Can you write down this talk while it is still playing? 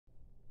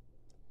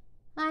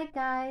Hi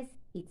guys,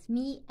 it's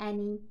me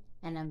Annie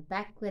and I'm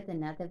back with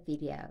another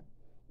video.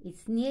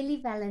 It's nearly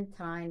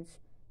Valentine's,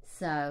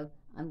 so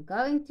I'm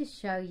going to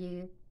show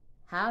you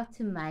how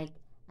to make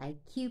a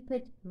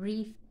Cupid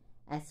wreath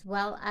as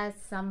well as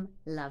some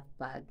love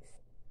bugs.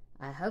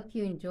 I hope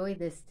you enjoy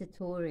this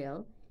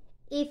tutorial.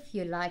 If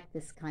you like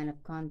this kind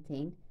of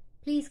content,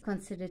 please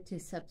consider to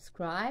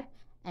subscribe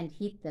and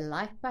hit the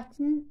like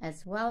button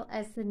as well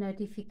as the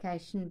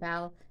notification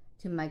bell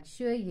to make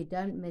sure you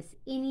don't miss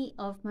any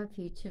of my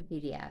future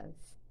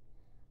videos.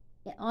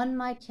 On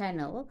my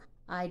channel,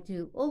 I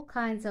do all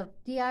kinds of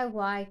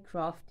DIY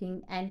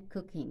crafting and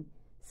cooking,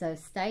 so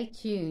stay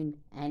tuned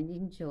and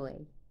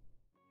enjoy.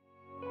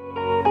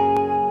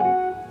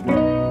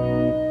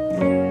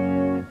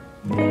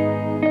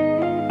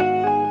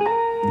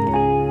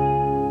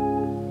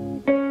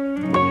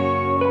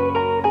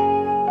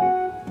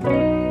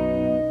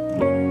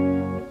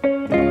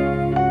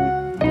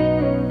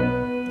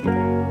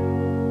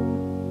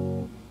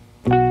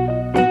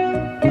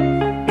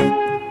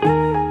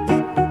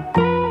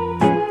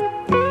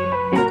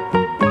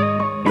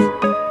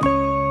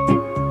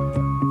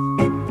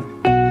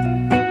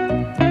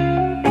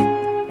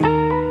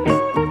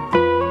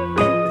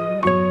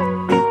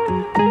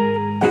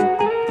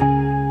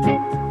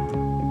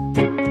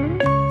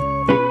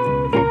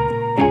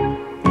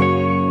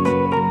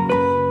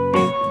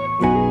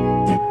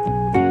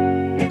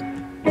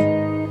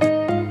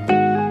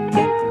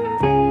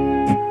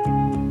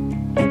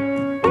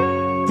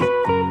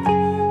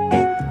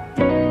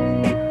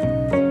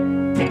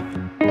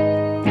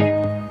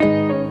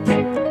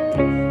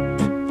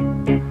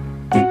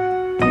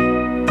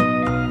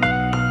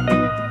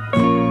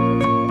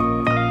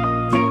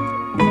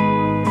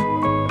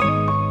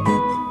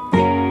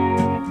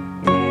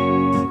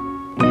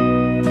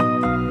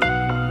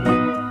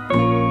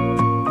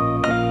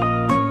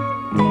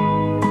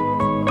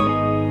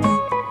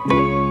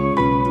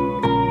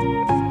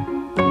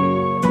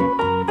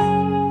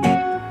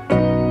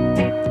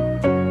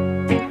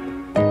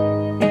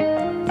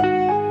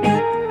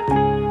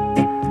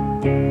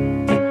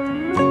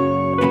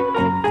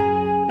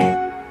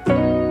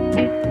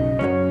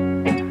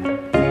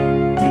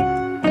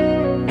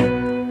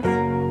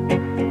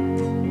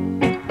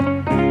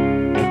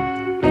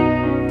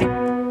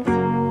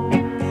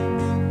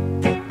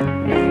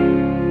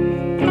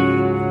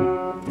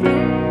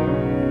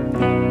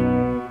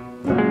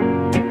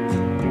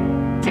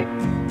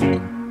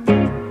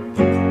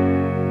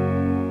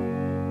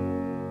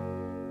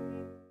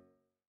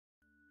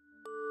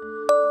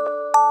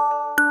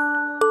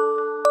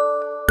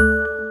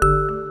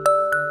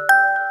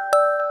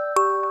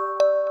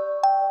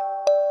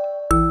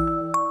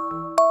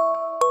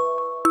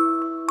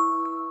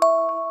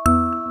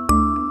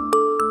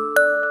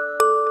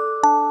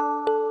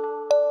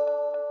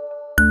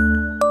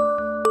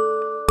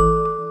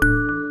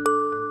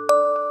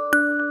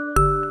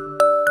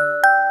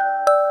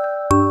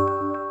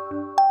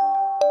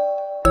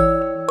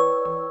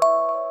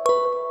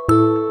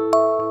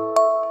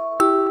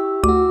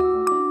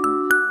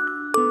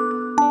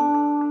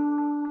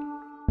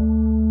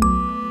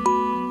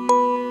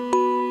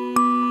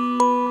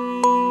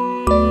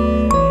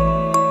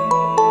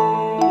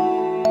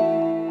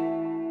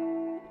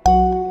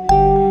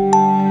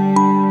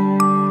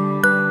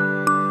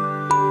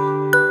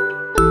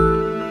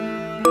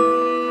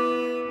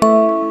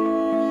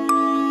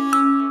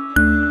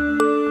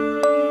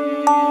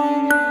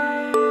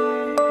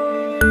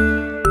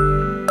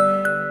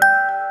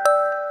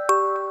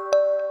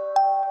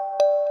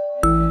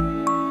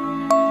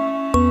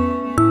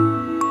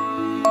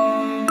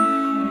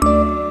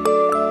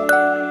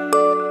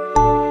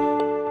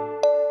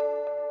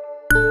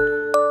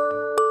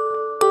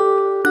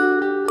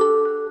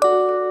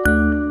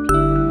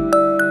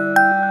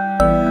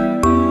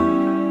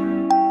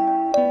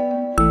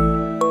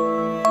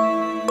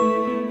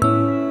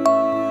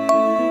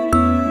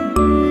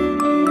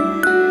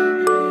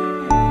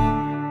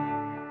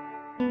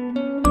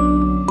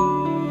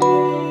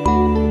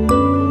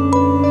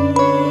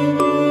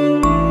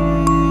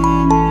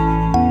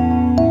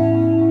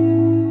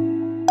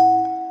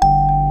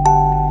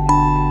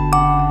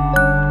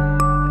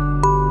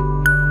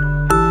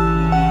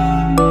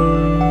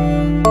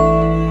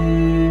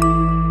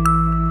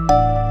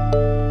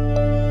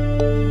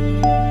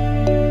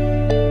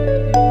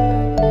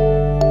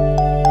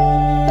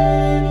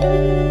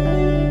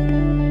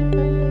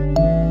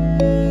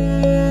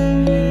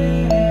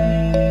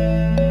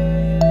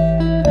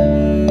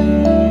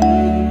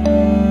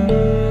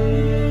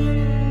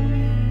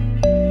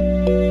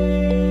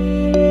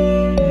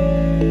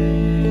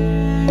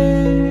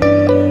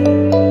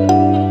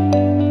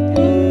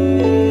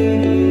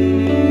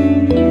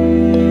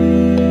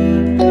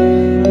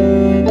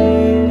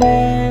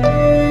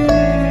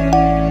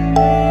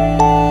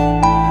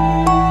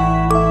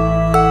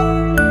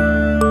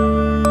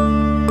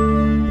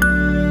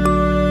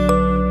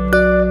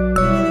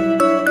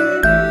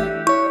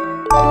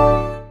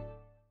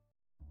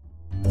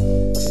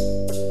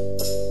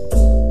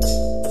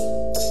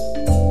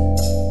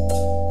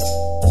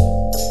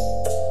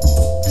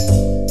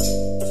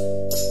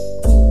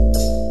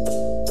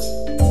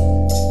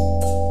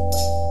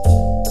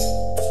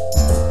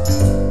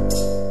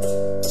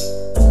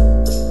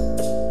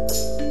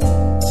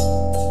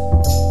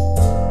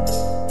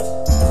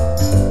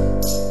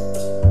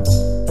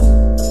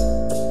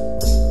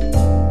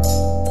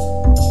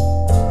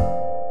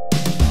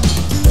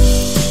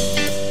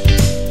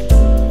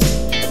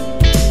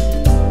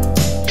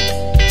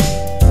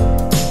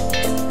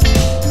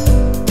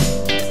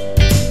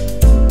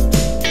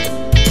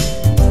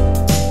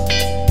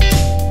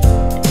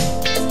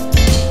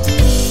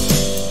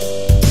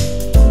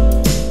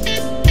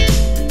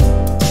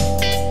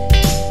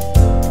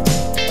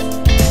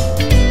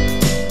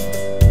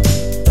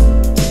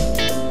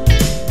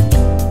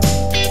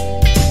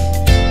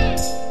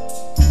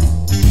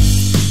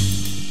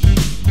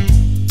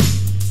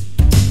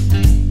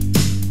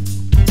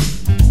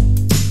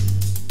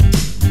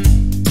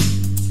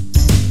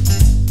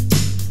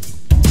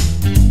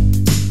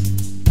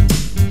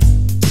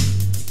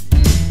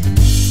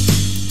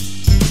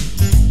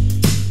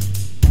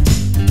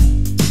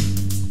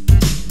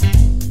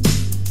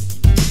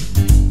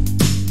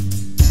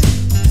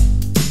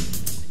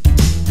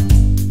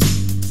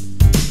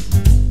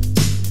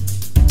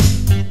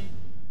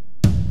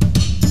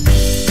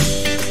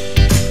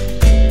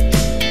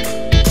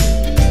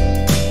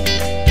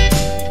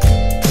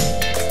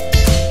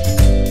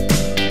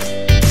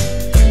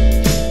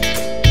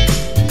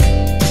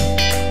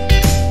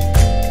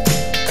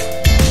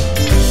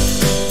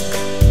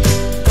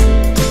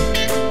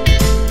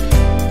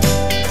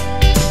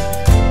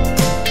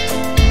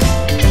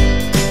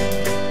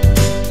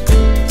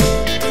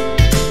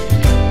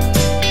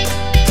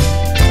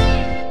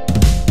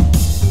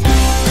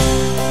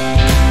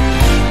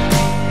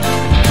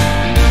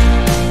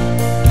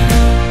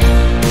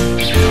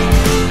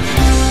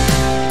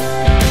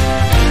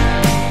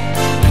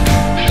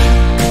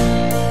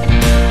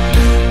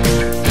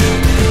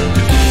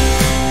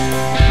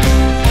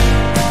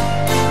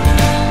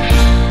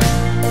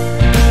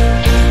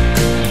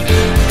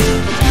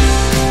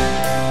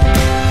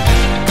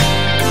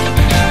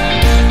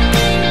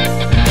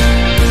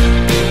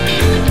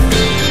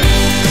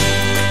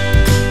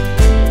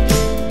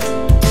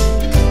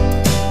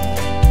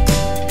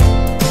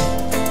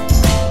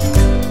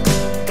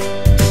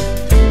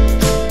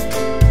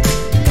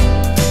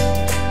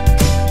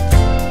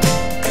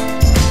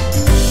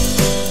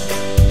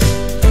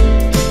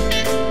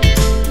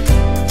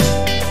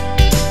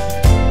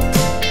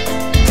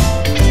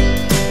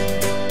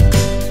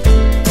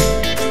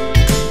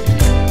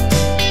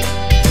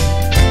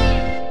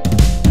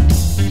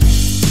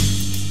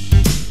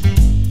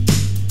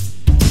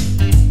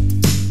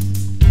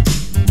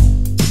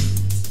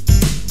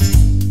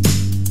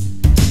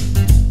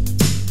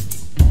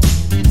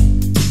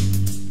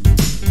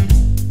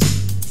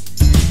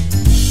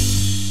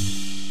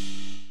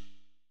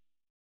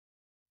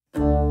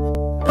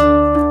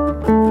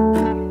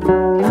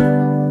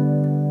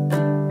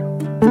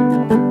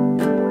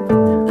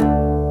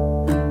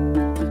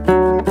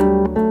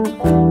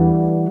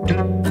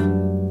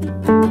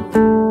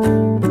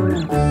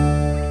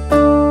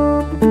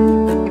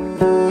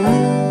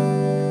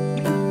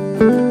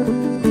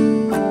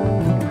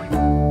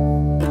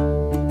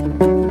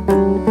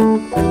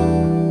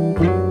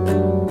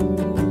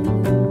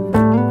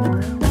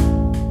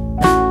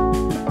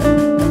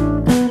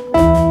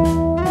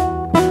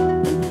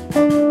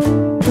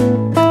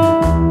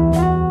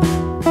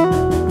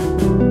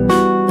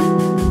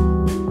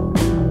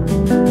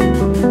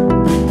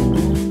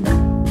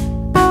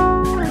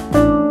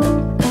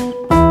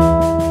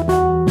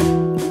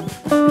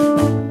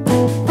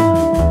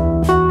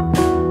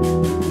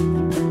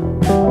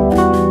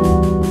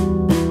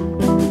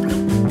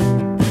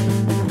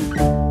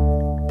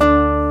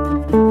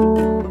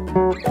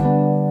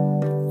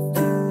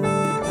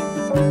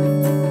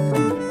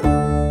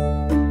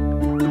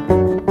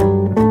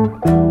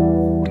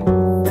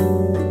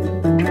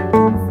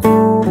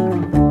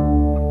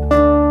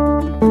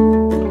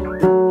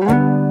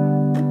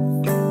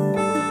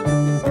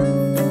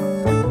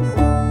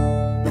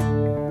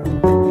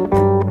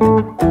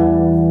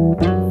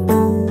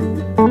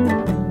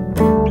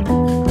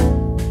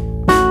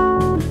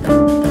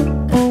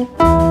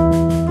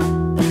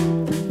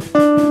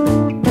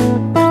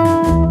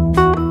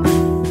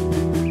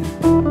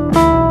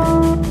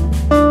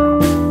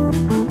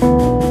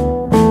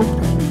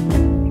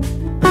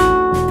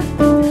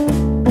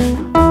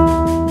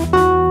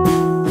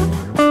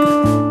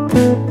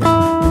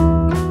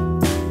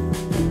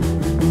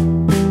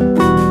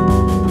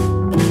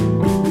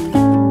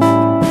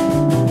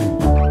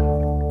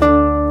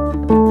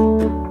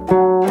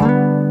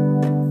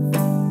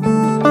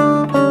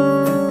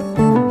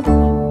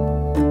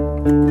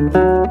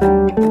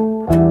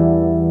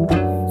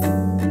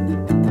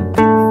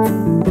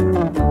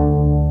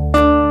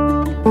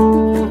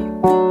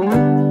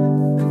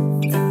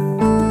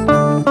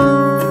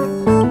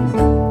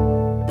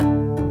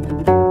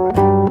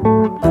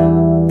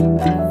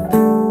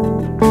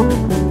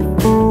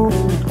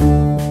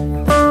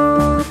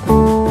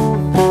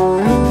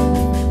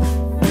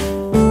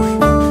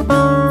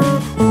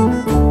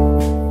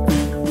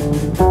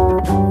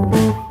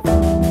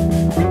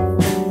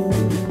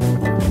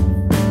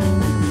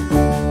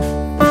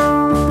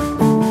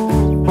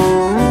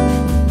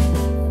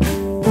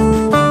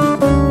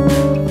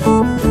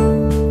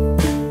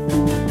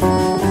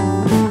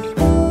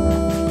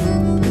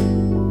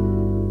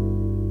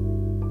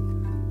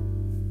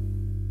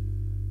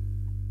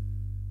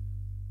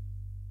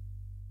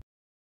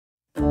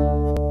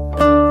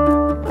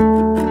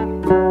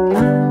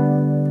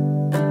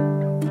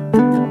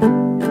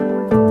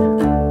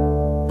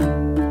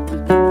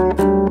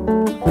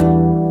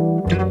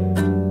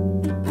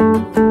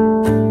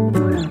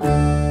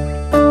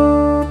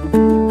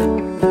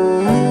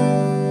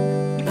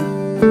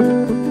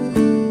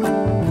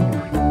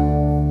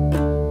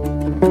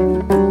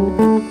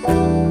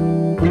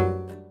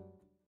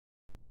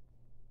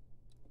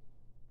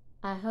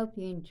 I hope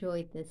you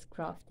enjoyed this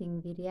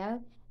crafting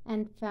video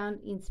and found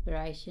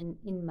inspiration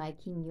in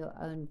making your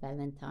own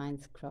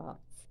Valentine's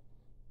crafts.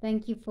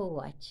 Thank you for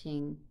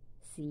watching.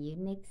 See you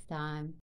next time.